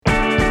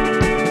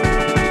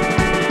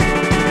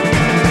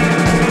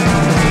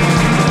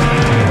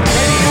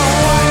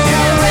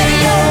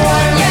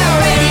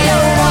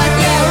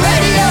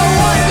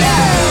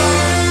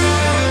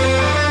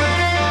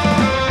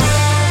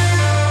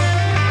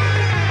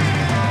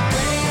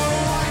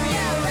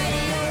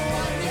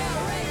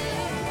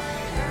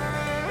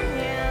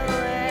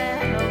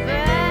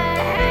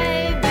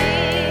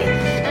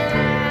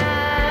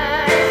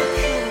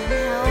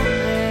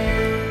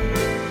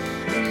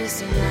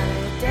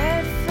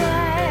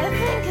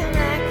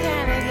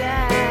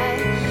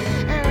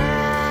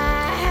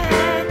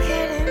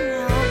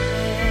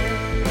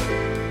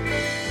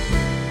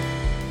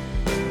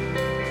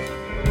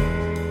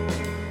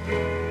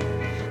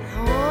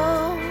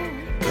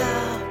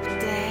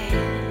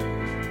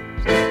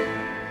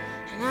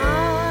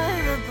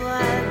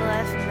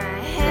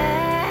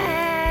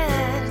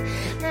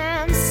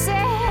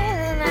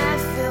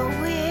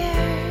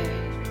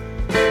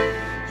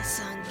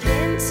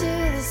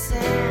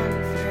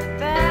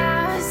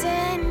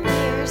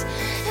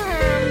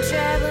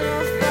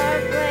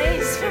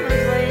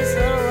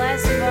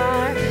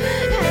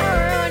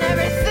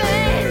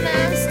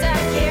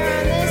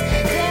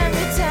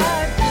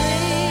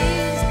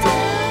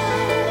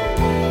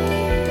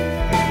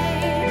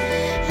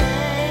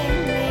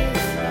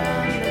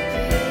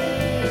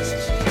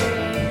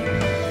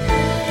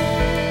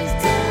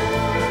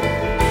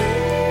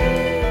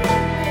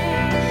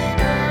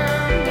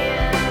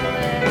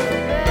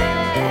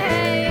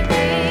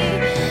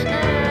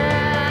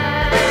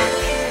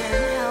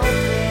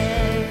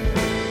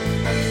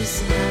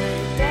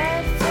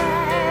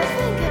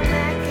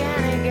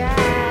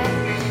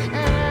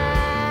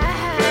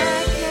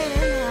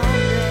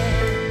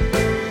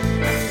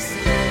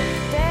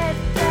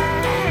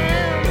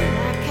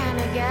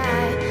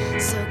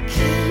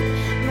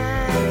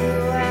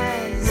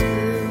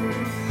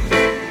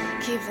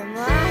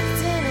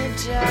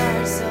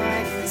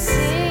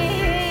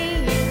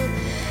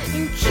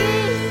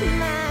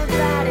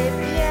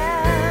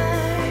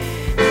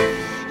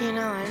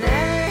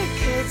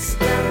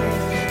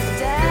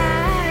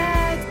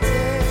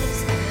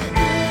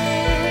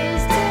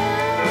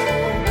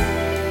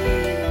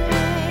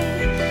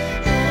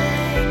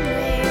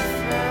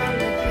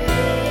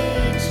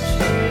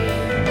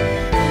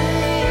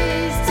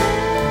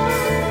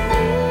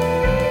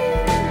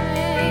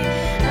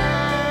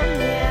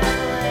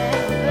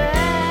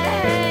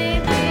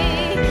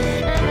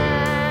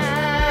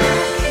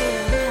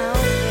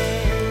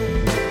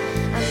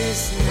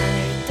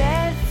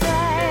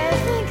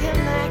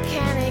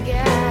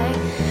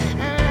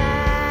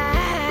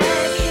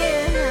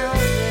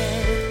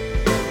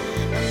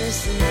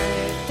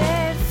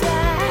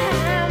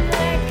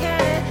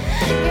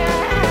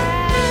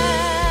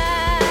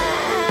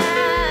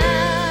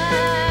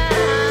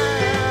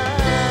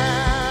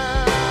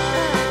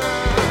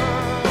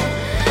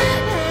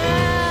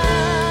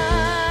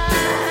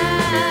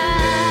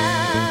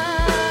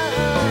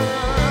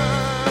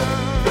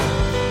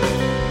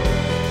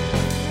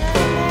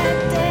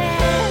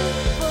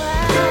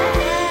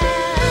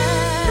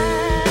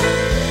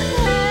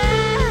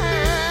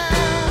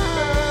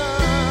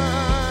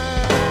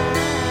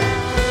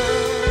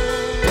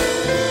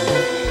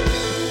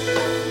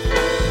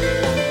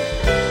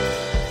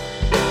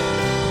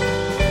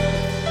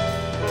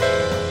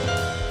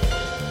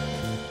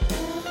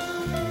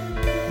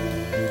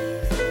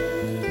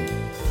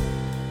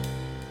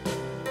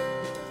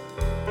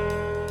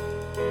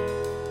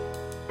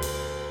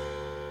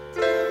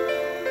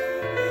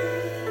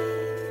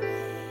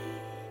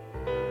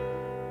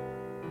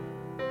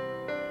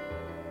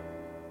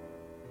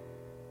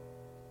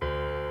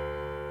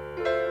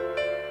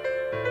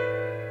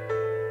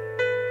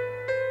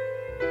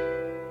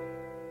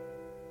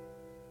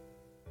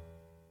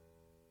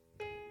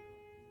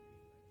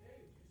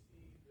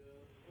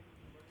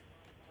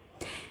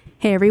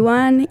Hey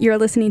everyone, you're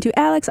listening to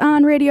Alex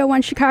on Radio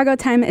 1 Chicago.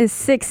 Time is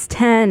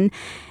 6:10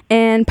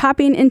 and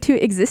popping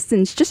into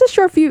existence just a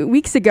short few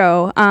weeks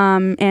ago.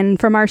 And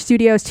from our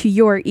studios to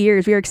your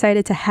ears, we are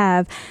excited to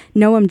have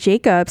Noam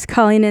Jacobs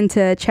calling in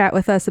to chat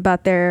with us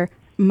about their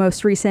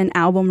most recent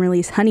album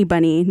release, Honey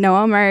Bunny.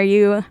 Noam, are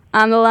you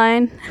on the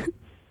line?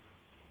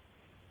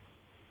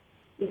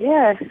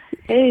 Yeah.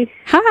 Hey.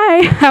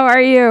 Hi, how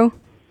are you?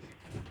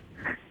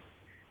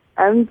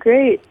 I'm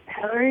great.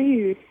 How are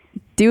you?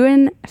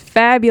 Doing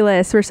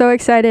fabulous. We're so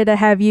excited to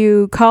have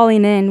you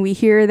calling in. We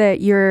hear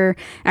that you're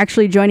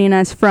actually joining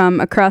us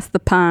from across the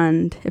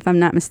pond, if I'm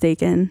not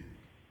mistaken.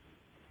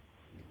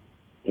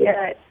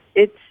 Yeah,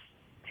 it's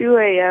 2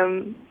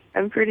 a.m.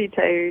 I'm pretty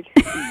tired.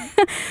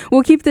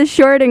 We'll keep this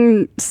short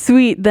and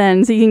sweet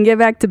then so you can get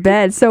back to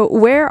bed. So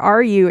where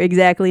are you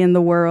exactly in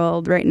the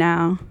world right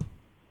now?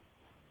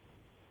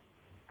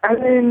 I'm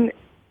in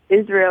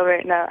Israel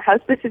right now. How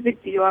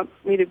specific do you want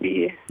me to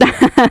be?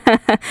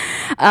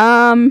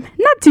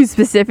 Not too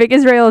specific.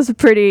 Israel is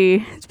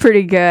pretty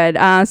good.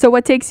 So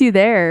what takes you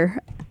there?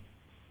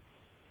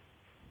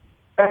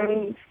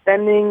 I'm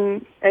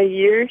spending a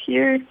year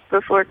here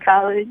before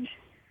college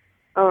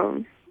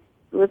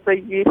with a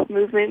youth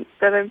movement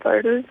that I'm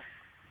part of.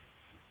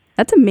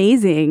 That's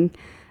amazing.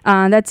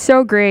 That's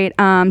so great.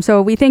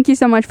 So we thank you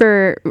so much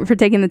for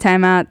taking the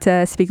time out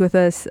to speak with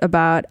us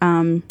about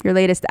your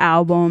latest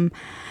album.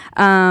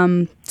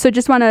 So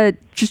just want to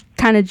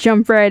kind of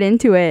jump right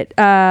into it.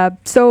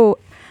 So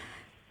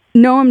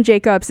Noam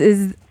Jacobs,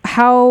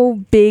 how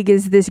big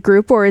is this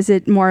group, or is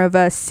it more of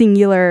a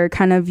singular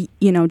kind of,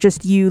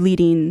 just you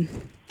leading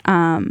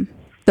the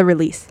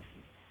release?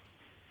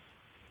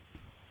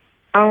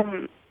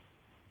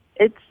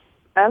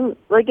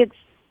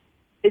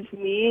 It's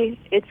me.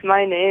 It's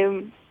my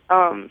name.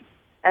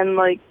 And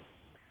like,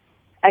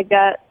 I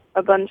got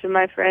a bunch of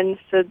my friends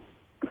to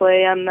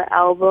play on the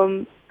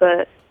album,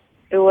 but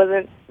it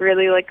wasn't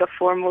really like a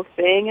formal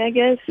thing, I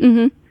guess.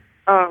 Mm-hmm.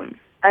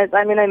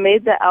 I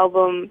made the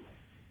album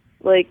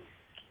like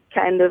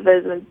kind of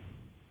as a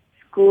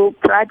school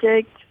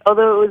project,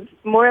 although it was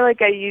more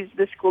like I used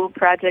the school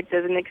project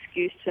as an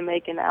excuse to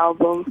make an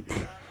album.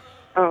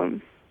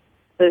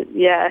 But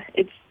yeah,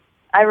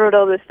 I wrote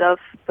all this stuff,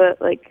 but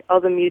like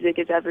all the music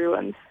is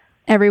everyone's.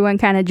 Everyone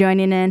kind of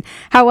joining in.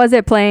 How was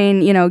it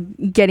playing,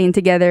 getting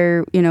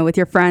together, with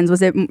your friends?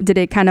 Did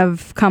it kind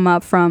of come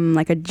up from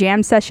like a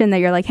jam session that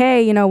you're like,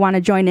 hey, want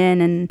to join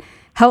in and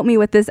help me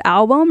with this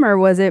album? Or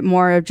was it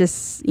more of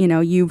just,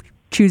 you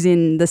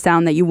choosing the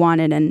sound that you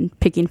wanted and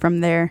picking from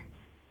there?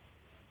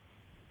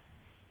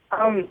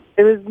 It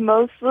was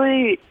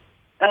mostly,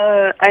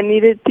 I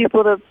needed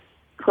people to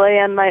play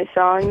on my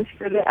songs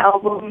for the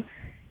album.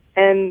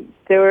 And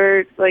there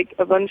were, like,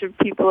 a bunch of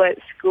people at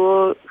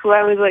school who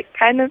I was, like,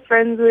 kind of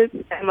friends with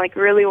and, like,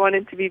 really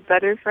wanted to be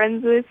better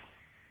friends with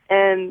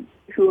and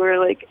who were,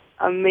 like,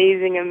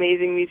 amazing,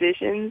 amazing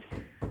musicians.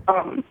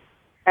 And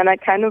I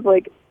kind of,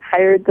 like,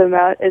 hired them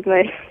out as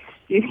my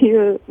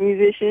studio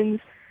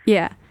musicians.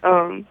 Yeah.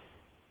 And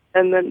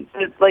then,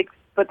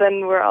 but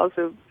then we're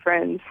also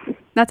friends.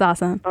 That's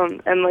awesome.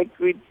 And, like,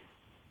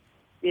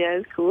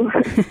 it's cool.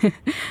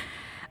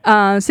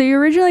 So you're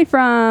originally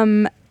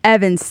from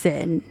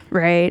Evanston,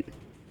 right?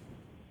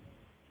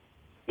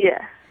 Yeah.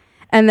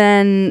 And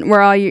then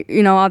were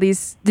all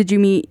these, did you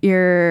meet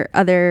your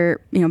other,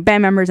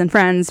 band members and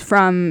friends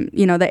from,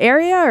 the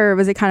area, or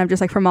was it kind of just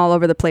like from all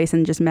over the place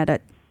and just met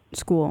at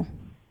school?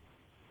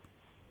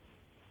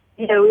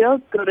 Yeah, we all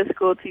go to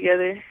school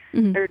together,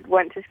 mm-hmm. or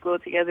went to school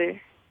together.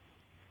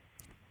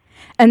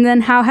 And then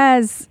how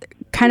has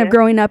kind of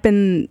growing up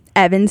in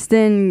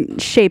Evanston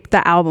shaped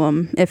the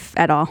album, if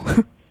at all?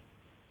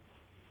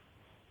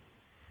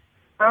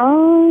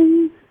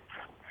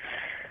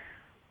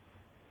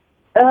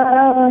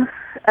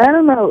 I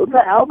don't know.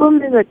 The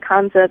album is a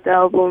concept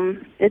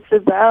album. It's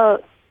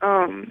about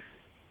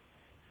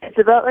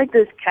like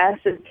this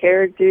cast of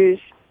characters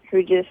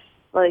who just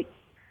like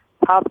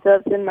popped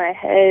up in my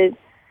head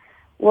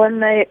one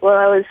night while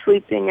I was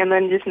sleeping and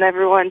then just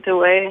never went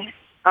away.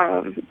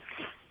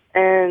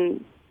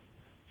 And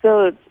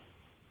so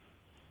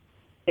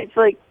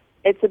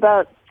it's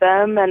about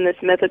them and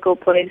this mythical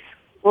place.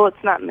 Well,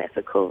 it's not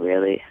mythical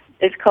really.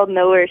 It's called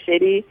Nowhere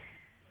City.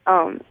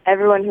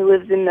 Everyone who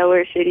lives in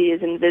Nowhere City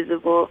is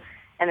invisible,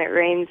 and it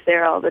rains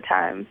there all the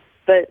time.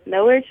 But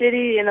Nowhere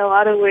City, in a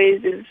lot of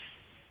ways, is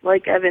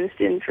like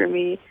Evanston for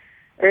me,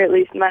 or at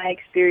least my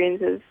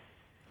experience of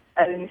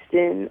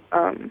Evanston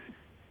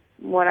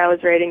when I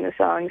was writing the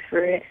songs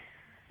for it.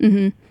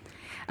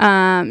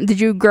 Mm-hmm. Did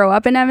you grow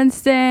up in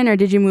Evanston, or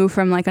did you move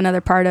from like another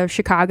part of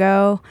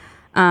Chicago?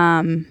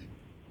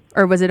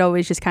 Or was it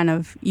always just kind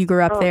of, you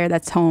grew up there,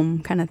 that's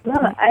home kind of?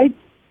 No,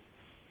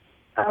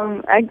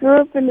 I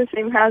grew up in the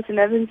same house in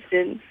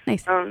Evanston.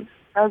 Nice. I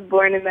was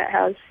born in that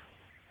house.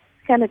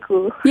 It's kind of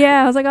cool.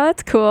 Yeah, I was like, oh,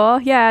 that's cool.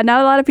 Yeah,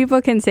 not a lot of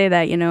people can say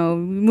that,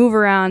 move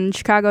around.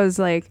 Chicago's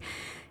like,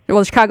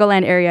 well,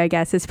 Chicagoland area, I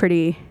guess, is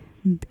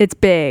it's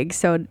big.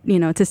 So,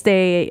 to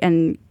stay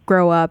and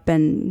grow up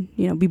and,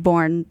 be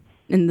born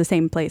in the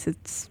same place,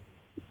 it's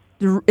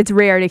it's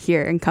rare to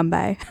hear and come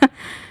by.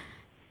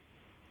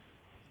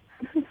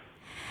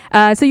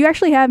 So you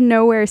actually have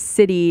Nowhere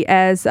City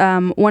as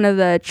one of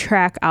the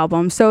track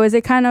albums. So is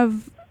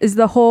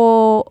the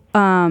whole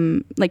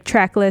like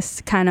track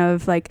list kind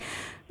of like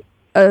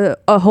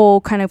a whole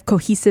kind of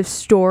cohesive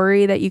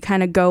story that you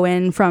kind of go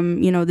in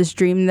from, this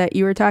dream that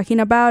you were talking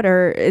about?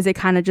 Or is it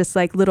kind of just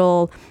like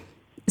little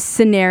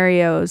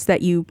scenarios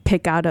that you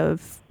pick out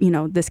of,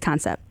 this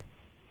concept?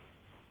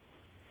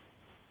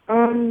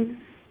 The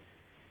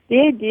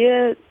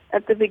idea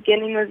at the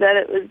beginning was that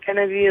it was going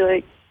to be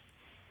like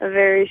a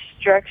very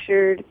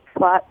structured,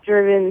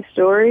 plot-driven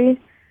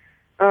story.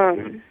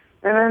 And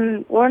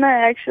then when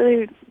I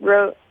actually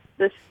wrote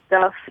the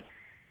stuff,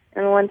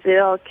 and once it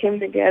all came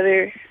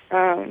together,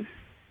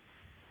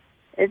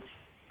 it's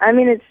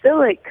still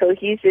like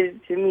cohesive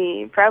to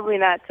me. Probably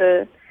not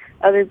to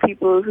other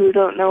people who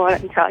don't know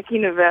what I'm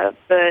talking about,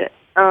 but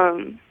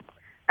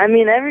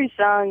every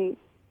song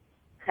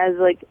has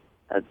like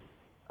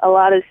a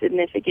lot of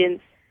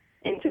significance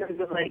in terms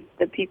of like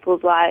the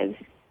people's lives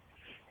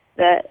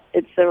that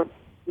it's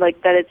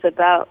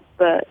about,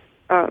 but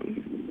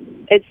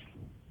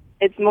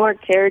it's more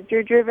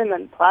character driven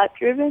than plot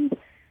driven.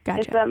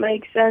 Gotcha. If that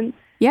makes sense.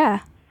 Yeah,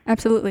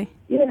 absolutely.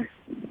 Yeah.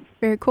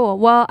 Very cool.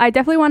 Well, I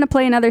definitely want to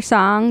play another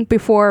song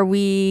before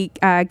we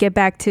get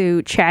back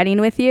to chatting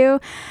with you.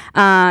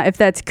 If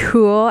that's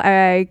cool,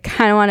 I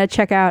kind of want to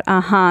check out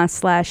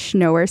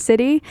 /Nowhere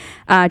City,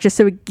 just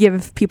to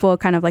give people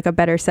kind of like a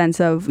better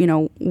sense of,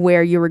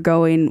 where you were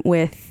going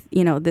with,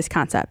 this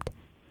concept.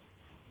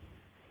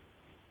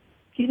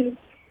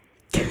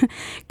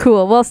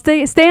 Cool. Well,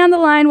 stay on the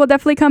line. We'll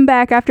definitely come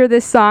back after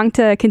this song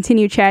to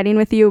continue chatting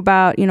with you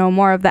about,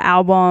 more of the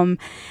album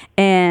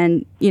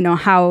and,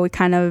 how it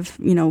kind of,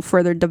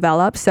 further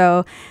develops.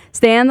 So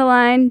stay on the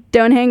line.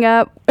 Don't hang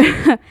up.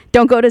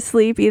 Don't go to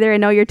sleep either. I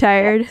know you're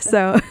tired.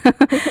 So,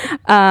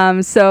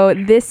 so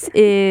this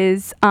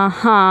is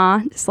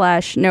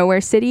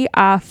 /Nowhere City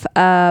off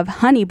of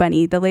Honey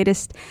Bunny, the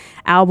latest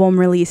album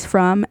release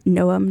from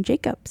Noam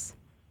Jacobs.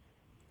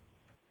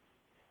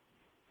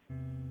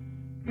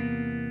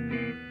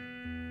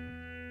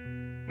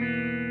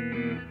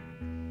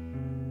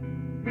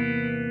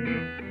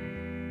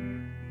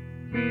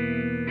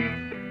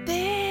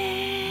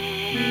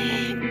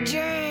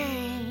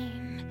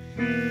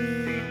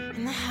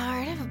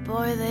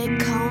 Boy they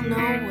call no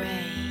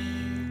way.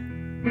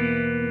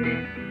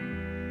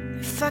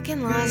 They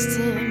fucking lost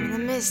him in the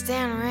mist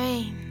and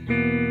rain.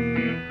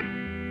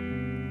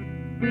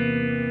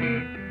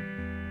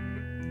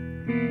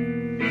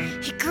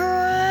 He grew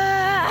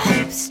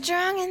up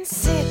strong and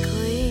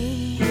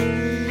sickly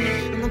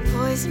in the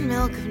poison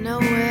milk of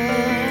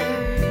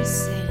Nowhere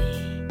City.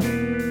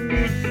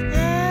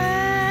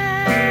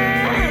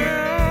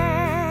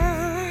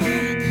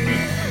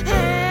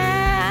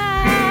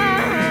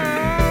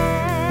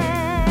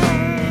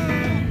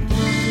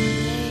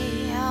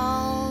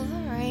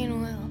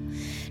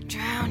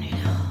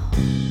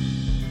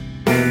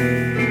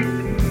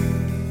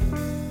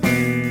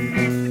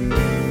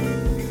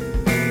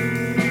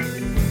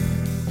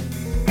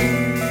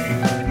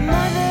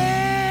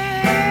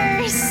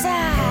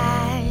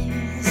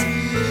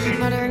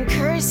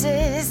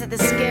 The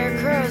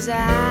scarecrow's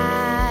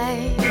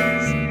eyes,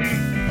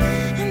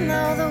 and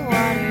though the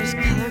water's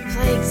color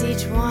plagues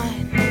each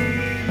one,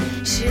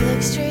 she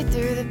looks straight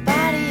through the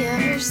body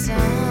of her son.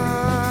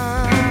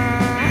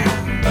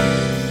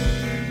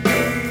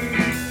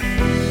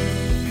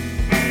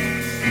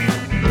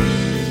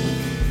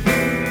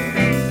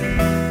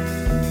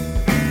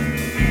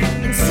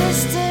 And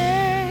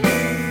sister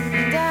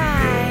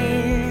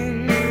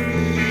dying,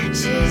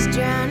 she's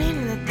drowning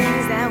in the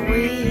things that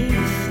we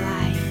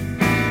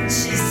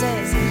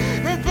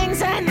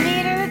I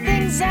need are the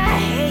things I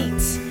hate.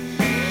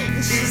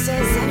 And she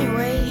says,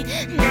 anyway,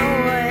 no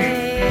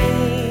way.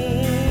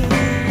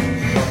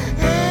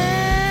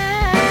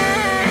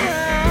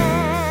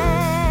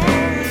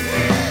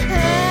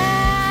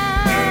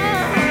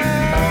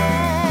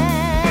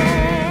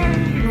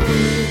 We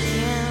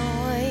can't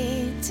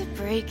wait to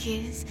break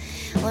his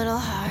little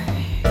heart.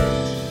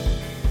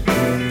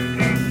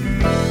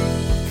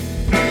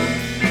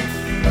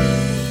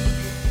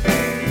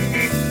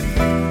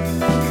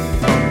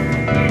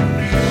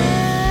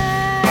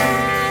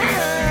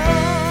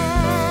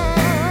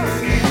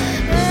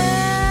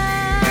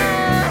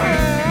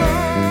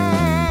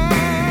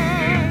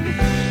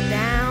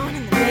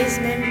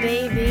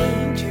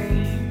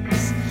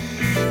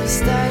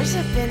 Stars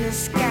up in the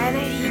sky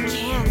that he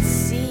can't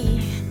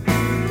see.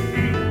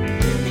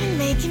 They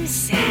make him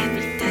sad,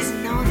 but he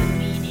doesn't know the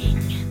meaning.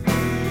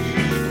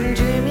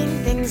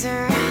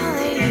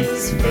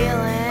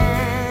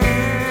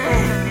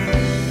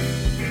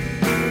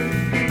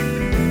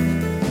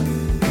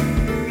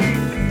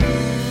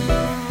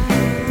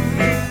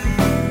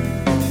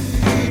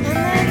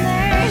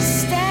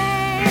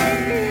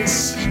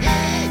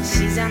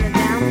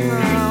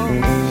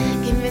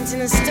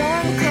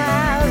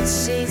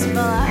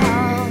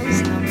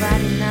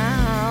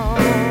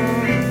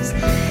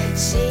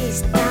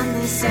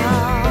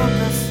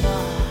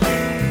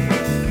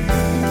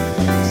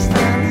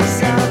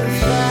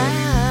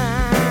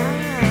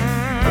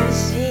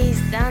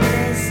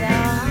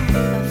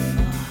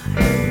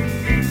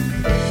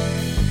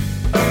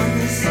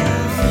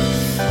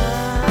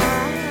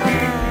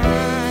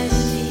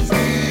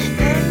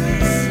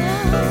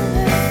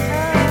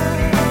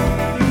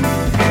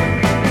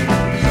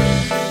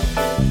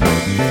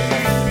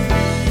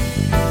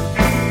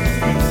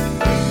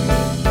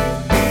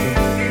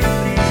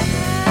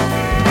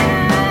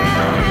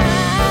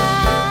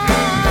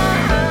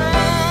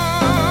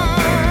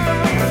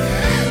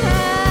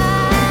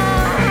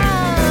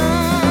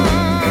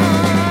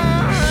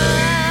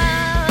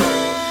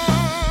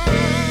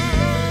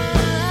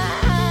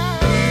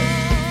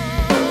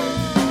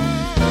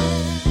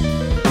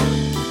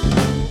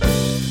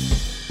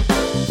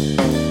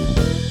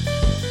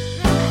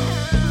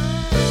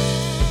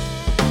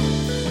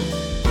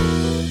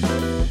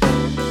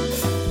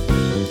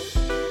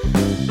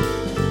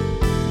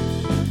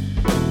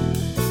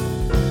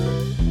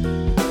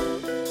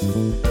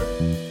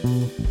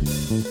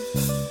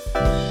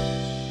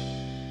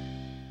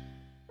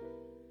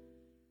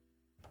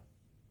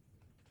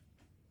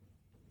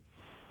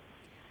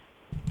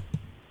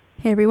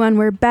 Hey everyone,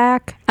 we're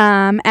back.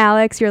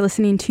 Alex, you're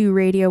listening to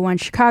Radio 1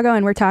 Chicago,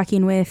 and we're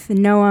talking with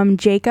Noam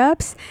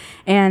Jacobs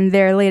and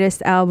their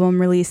latest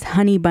album released,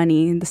 Honey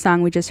Bunny. The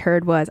song we just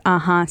heard was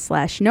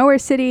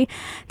 /Nowhere City,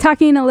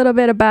 talking a little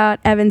bit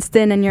about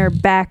Evanston and your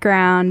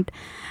background.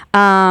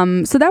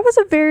 So that was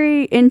a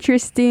very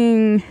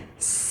interesting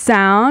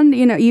sound.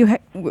 You know,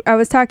 I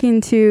was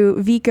talking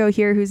to Vico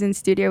here, who's in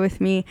studio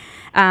with me,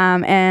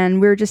 and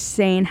we were just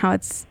saying how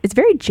it's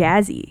very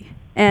jazzy.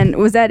 And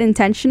was that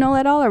intentional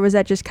at all, or was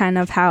that just kind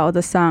of how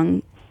the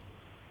song,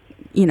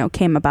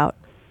 came about?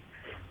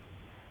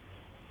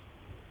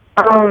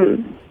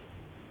 I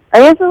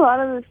guess a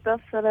lot of the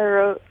stuff that I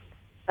wrote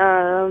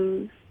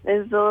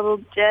is a little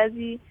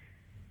jazzy.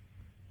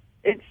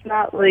 It's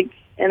not like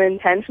an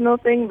intentional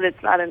thing, but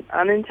it's not an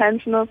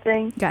unintentional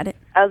thing. Got it.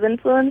 I was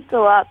influenced a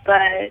lot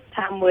by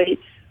Tom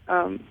Waits,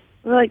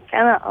 like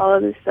kind of all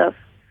of this stuff.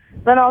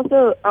 Then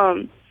also,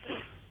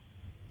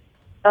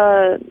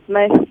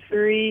 my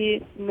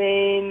three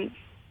main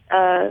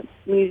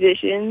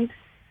musicians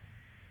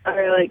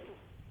are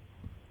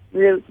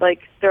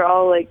they're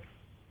all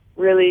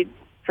really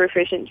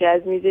proficient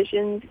jazz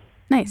musicians.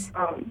 Nice.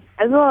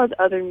 As well as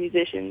other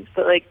musicians,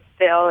 but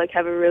they all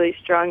have a really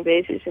strong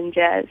basis in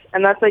jazz,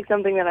 and that's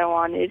something that I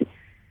wanted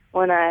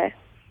when I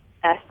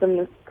asked them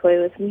to play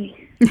with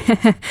me.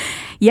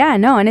 Yeah,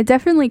 no, and it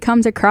definitely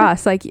comes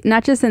across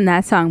not just in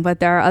that song,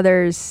 but there are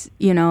others,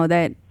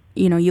 that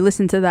you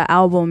listen to the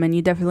album and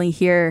you definitely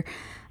hear,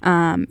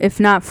 if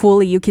not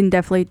fully, you can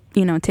definitely,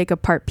 take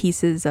apart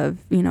pieces of,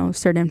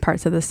 certain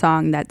parts of the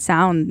song that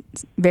sound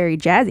very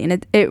jazzy,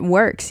 and it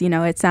works,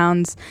 it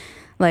sounds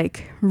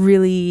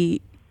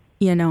really,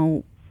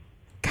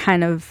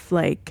 kind of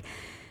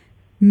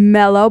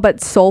mellow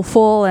but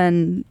soulful,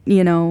 and,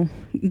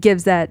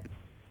 gives that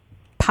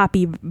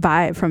poppy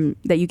vibe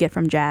that you get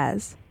from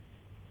jazz.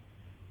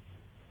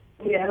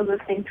 Yeah, I was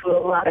listening to a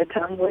lot of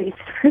Tom Waits.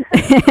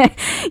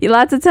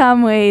 Lots of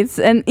Tom Waits,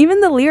 and even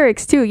the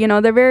lyrics too.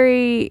 They're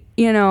very,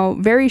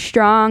 very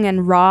strong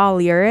and raw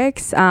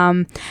lyrics.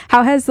 How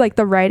has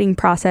the writing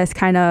process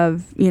kind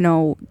of,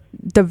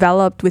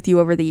 developed with you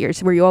over the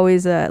years? Were you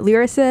always a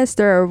lyricist,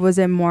 or was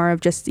it more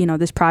of just,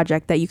 this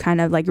project that you kind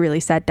of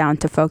really sat down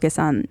to focus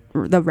on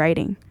the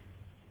writing?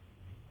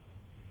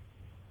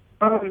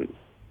 It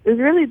was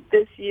really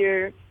this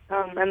year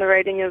and the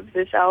writing of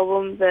this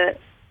album that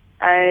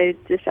I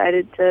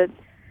decided to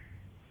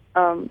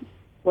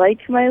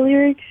like my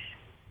lyrics.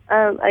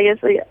 I guess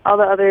all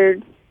the other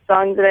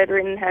songs that I'd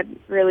written had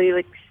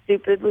really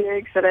stupid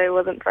lyrics that I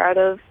wasn't proud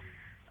of,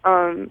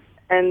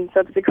 and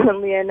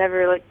subsequently I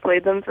never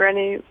played them for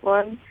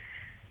anyone.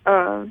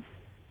 And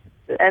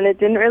it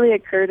didn't really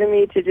occur to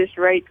me to just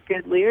write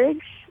good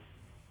lyrics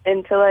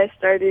until I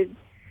started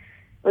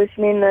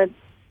listening to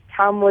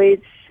Tom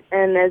Waits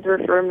and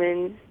Ezra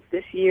Furman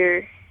this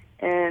year,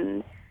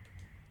 and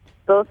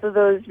both of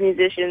those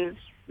musicians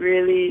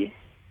really,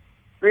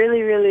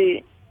 really,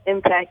 really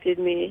impacted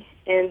me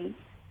in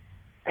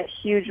a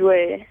huge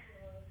way.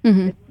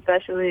 Mm-hmm.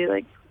 Especially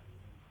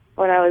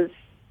when I was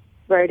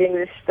writing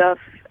this stuff,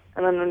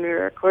 and then when we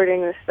were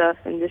recording this stuff,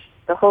 and just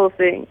the whole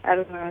thing. I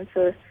don't know.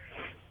 So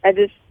I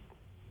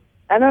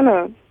don't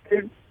know.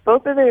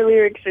 Both of their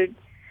lyrics are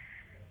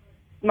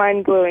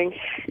mind-blowing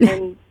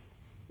and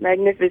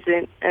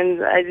magnificent,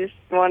 and I just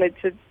wanted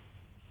to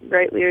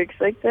write lyrics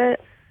like that.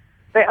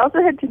 But I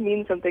also had to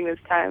mean something this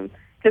time,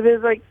 because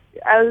it was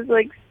I was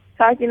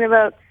talking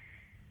about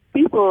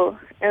people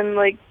and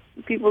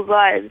people's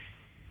lives,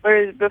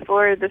 whereas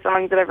before the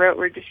songs that I wrote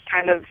were just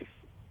kind of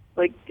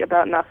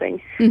about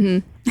nothing.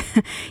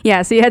 Mm-hmm.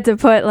 Yeah, so you had to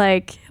put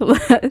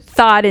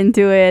thought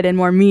into it and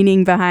more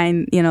meaning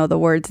behind the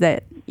words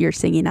that you're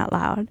singing out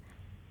loud.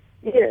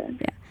 Yeah.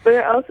 But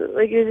it also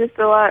it's just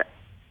a lot.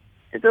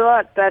 It's a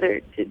lot better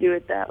to do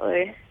it that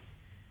way.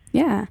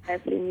 Yeah. My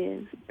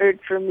opinion, or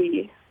for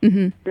me.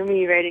 Mm-hmm. For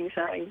me, writing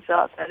songs is a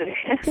lot better.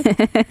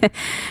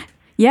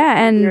 Yeah,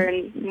 and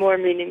they're more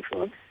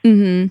meaningful.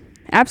 Mm-hmm.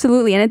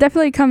 Absolutely, and it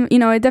definitely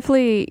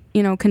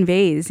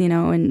conveys,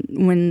 and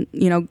when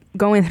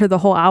going through the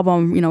whole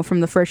album, from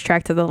the first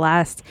track to the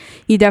last,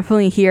 you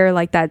definitely hear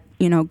that,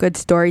 good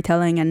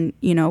storytelling and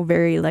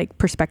very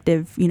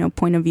perspective,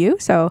 point of view.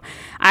 So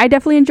I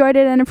definitely enjoyed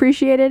it and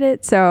appreciated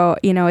it. So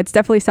it's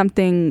definitely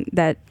something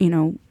that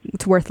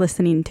it's worth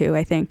listening to,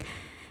 I think.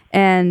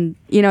 And,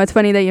 it's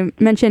funny that you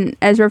mentioned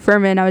Ezra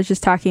Furman. I was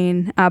just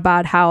talking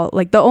about how,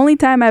 the only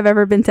time I've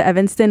ever been to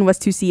Evanston was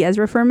to see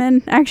Ezra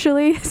Furman,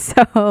 actually.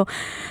 So,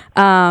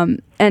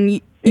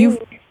 and you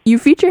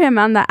feature him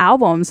on the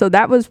album. So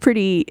that was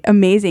pretty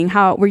amazing.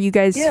 How were you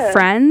guys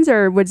friends,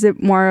 or was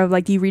it more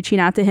of you reaching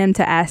out to him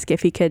to ask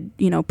if he could,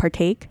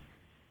 partake?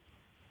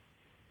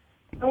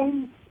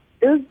 It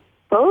was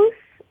both.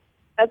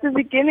 At the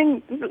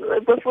beginning,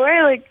 before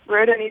I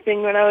wrote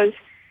anything, when I was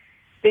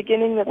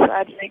beginning the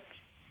project,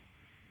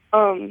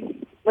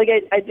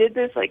 I did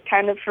this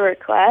kind of for a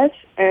class,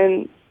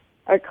 and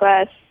our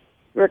class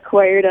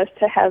required us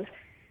to have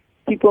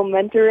people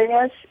mentoring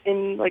us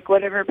in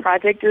whatever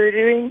project we were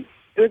doing.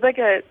 It was like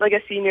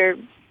a senior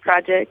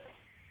project,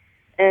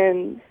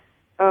 and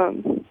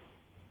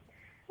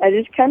I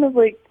just kind of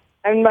like,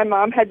 I mean, my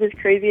mom had this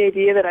crazy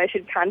idea that I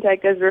should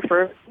contact Ezra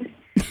first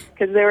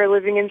because they were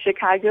living in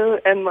Chicago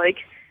and like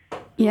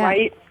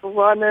might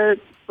want to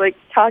like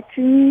talk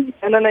to me,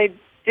 and then I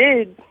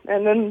did,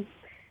 and then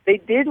they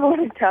did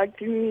want to talk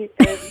to me,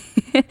 and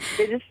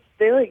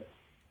they like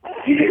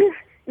it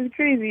was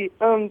crazy.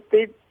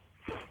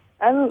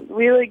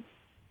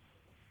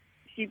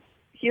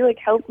 He like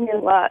helped me a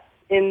lot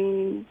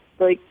in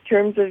like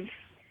terms of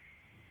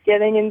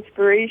getting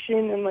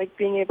inspiration and like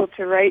being able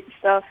to write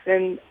stuff,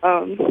 and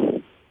I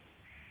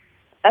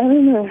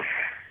don't know.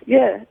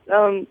 Yeah,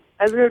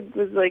 Ezra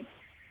was like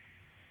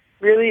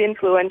really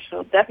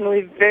influential,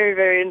 definitely very,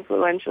 very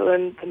influential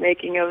in the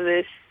making of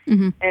this.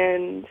 Mm-hmm.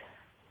 And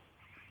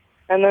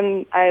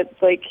then I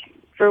like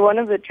for one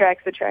of the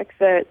tracks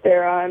that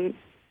they're on,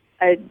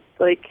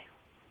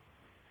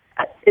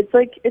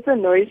 it's a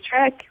noise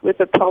track with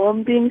a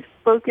poem being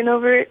spoken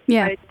over it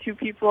by two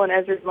people, and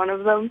Ezra's one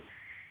of them.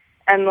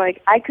 And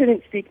like I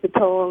couldn't speak the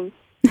poem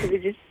because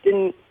it just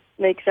didn't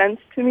make sense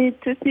to me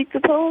to speak the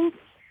poem,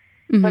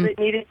 but it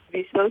needed to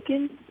be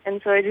spoken,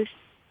 and so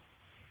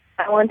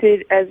I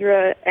wanted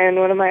Ezra and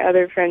one of my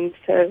other friends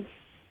to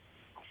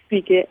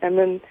speak it, and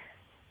then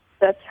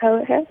that's how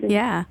it happened.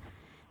 Yeah.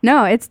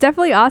 No, it's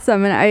definitely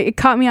awesome. And it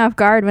caught me off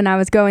guard when I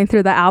was going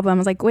through the album. I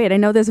was like, wait, I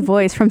know this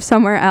voice from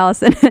somewhere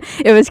else. And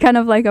it was kind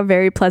of like a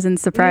very pleasant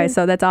surprise. Yeah.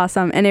 So that's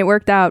awesome. And it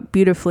worked out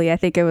beautifully. I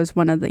think it was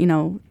one of the,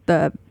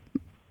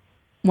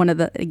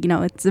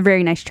 it's a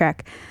very nice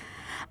track.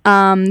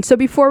 So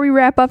before we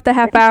wrap up the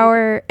half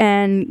hour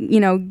and,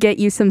 get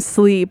you some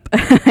sleep,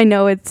 I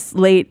know it's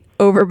late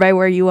over by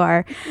where you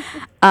are.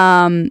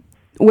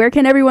 Where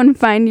can everyone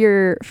find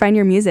your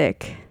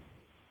music?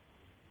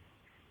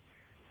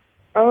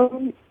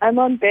 I'm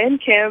on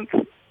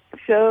Bandcamp,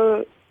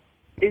 so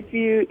if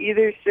you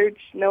either search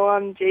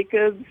Noam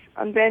Jacobs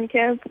on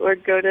Bandcamp or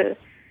go to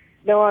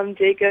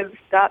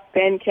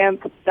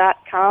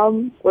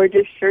noamjacobs.bandcamp.com or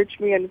just search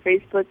me on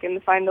Facebook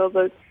and find all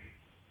those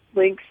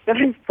links that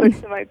I've put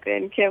to my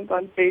Bandcamp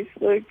on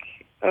Facebook.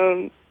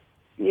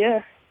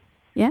 Yeah,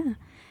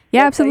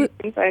 absolutely.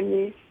 You can find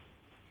me.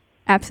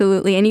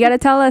 Absolutely. And you got to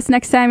tell us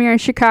next time you're in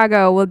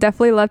Chicago. We'll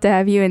definitely love to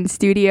have you in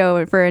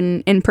studio for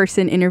an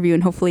in-person interview,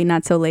 and hopefully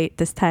not so late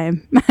this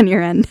time on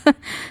your end.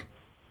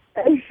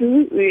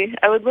 Absolutely.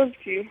 I would love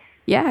to.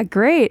 Yeah,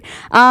 great.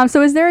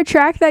 So is there a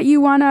track that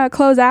you want to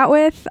close out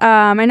with?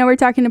 I know we're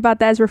talking about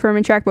the Ezra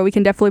Furman track, but we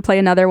can definitely play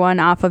another one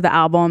off of the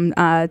album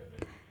to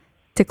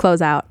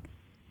close out.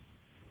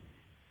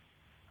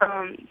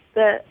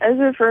 The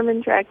Ezra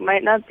Furman track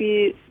might not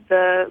be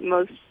the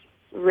most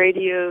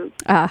radio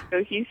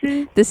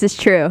cohesive. This is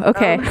true.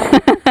 Okay.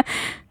 A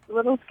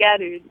little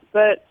scattered,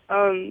 but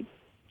the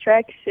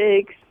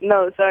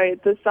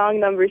song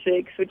number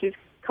 6, which is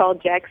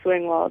called Jack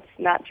Swing Waltz,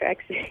 not track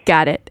 6.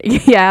 Got it.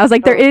 Yeah, I was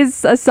like, there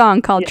is a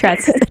song called track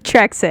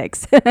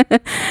 6.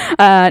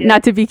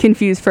 Not to be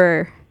confused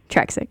for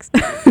track 6.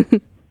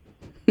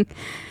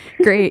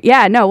 Great.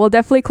 Yeah, no, we'll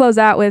definitely close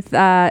out with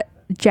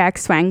Jack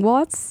Swing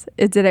Waltz.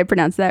 Did I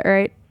pronounce that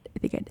right? I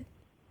think I did.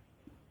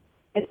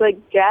 It's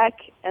like Jack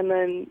and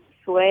then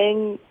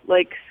swang,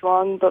 like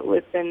swung, but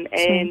with an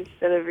A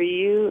instead of a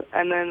U,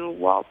 and then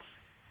waltz.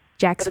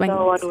 Jack Swing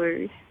Waltz. One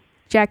word.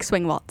 Jack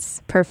Swing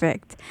Waltz.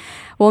 Perfect.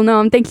 Well,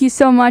 Noam, thank you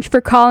so much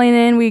for calling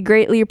in. We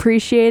greatly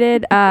appreciate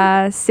it.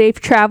 Safe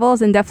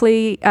travels, and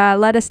definitely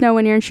let us know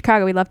when you're in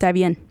Chicago. We'd love to have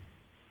you in.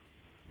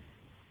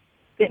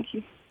 Thank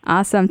you.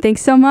 Awesome.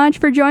 Thanks so much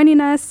for joining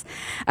us.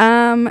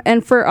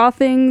 And for all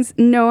things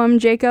Noam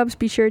Jacobs,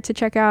 be sure to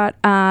check out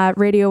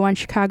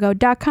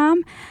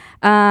radio1chicago.com.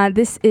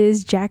 This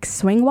is Jack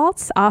Swing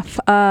Waltz off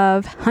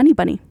of Honey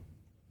Bunny.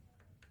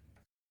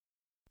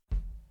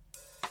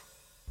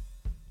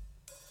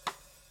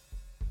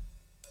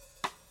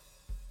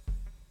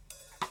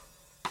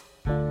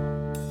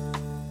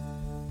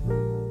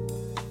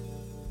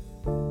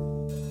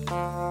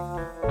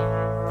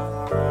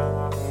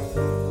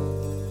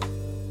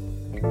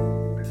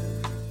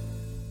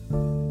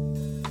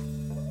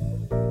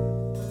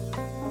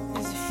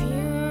 There's a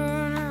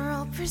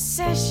funeral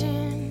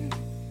procession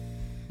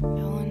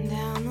going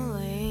down the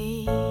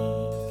lake.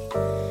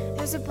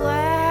 There's a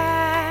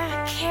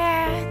black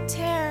cat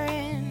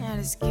tearing at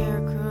a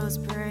scarecrow's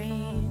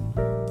brain.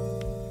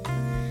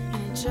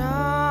 In a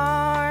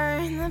jar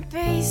in the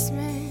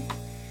basement,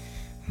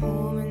 a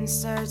woman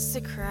starts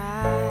to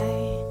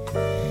cry.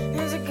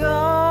 There's a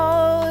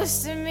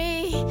ghost of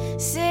me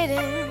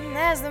sitting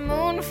as the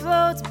moon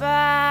floats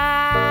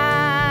by.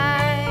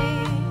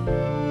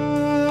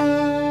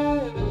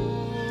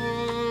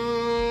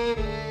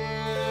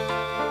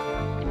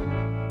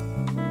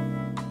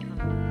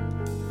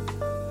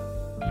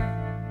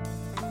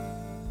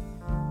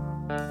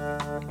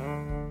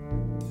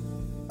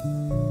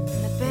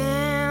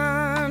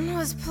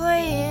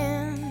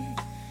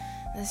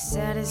 The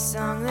saddest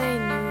song they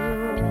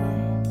knew.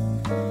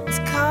 It's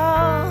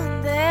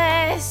called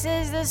This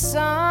Is the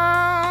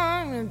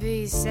Song to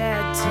Be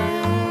Sad To.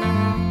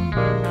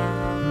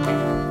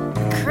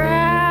 The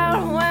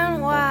crowd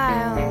went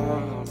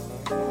wild.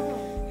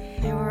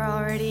 They were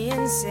already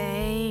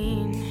insane.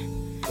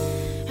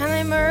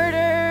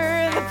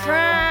 murder the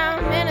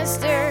prime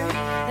minister.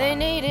 They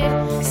needed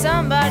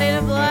somebody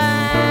to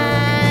blame.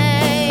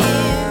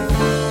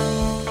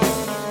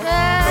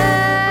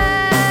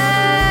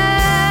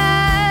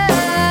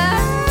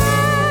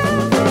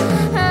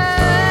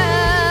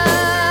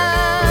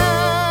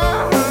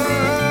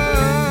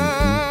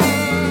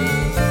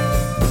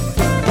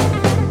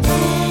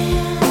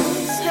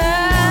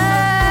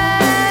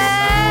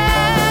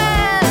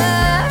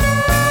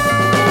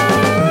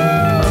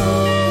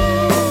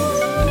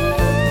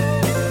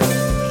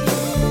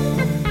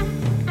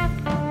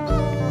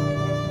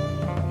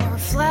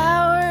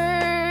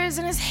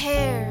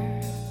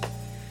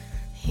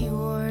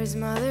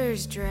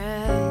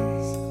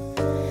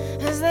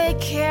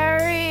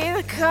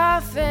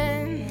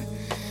 Coffin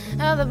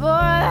of the boy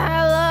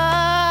I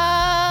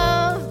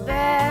love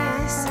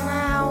best, and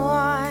I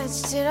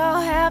watched it all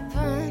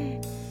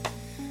happen.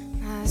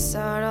 I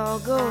saw it all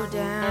go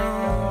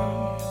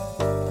down.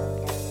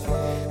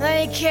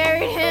 They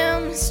carried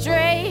him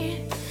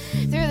straight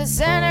through the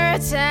center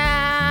of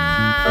town.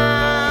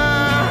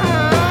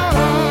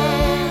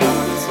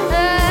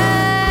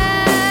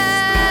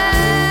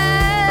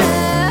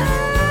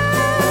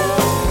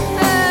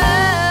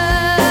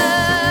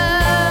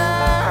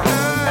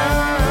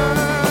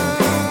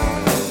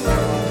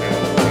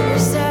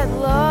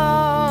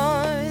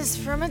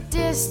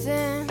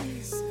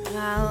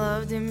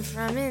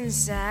 From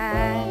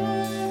inside,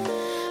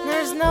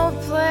 there's no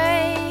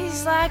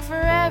place like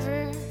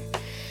forever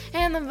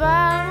in the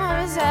bottom of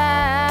his eyes.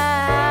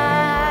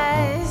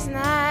 And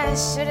I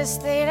should have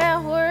stayed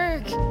at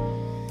work,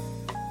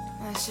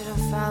 I should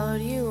have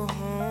followed you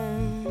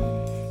home,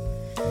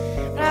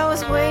 but I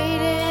was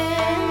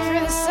waiting for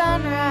the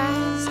sunrise